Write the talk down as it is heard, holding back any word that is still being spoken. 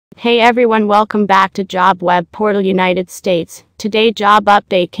Hey everyone, welcome back to Job Web Portal United States. Today job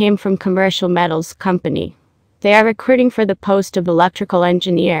update came from Commercial Metals Company. They are recruiting for the post of electrical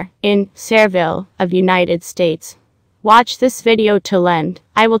engineer in Sayreville of United States. Watch this video till end.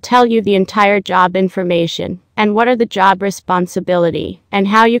 I will tell you the entire job information and what are the job responsibility and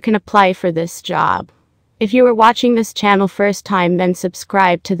how you can apply for this job. If you are watching this channel first time, then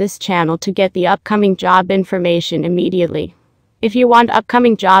subscribe to this channel to get the upcoming job information immediately. If you want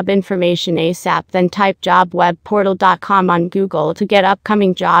upcoming job information ASAP, then type jobwebportal.com on Google to get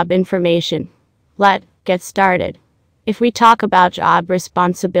upcoming job information. Let's get started. If we talk about job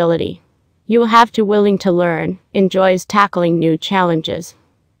responsibility, you will have to willing to learn, enjoys tackling new challenges.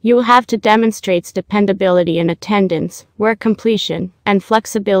 You will have to demonstrate dependability in attendance, work completion, and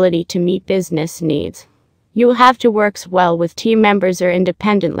flexibility to meet business needs. You will have to work well with team members or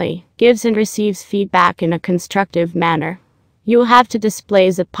independently, gives and receives feedback in a constructive manner. You will have to display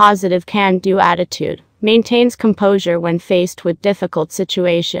a positive can-do attitude, maintains composure when faced with difficult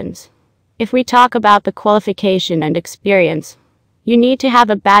situations. If we talk about the qualification and experience, you need to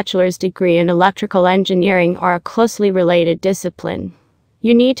have a bachelor's degree in electrical engineering or a closely related discipline.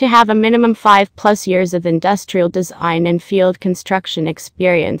 You need to have a minimum 5+ years of industrial design and field construction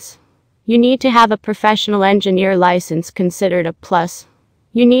experience. You need to have a professional engineer license considered a plus.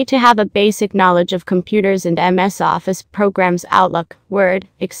 You need to have a basic knowledge of computers and MS Office programs Outlook, Word,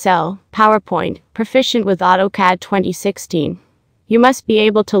 Excel, PowerPoint, proficient with AutoCAD 2016. You must be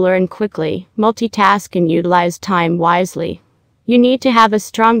able to learn quickly, multitask and utilize time wisely. You need to have a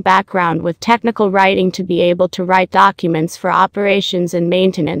strong background with technical writing to be able to write documents for operations and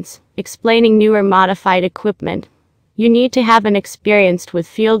maintenance, explaining new or modified equipment. You need to have an experience with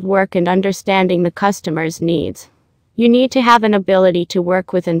field work and understanding the customer's needs. You need to have an ability to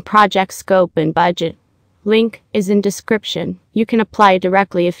work within project scope and budget. Link is in description. You can apply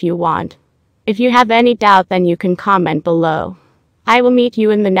directly if you want. If you have any doubt, then you can comment below. I will meet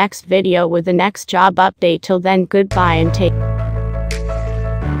you in the next video with the next job update. Till then, goodbye and take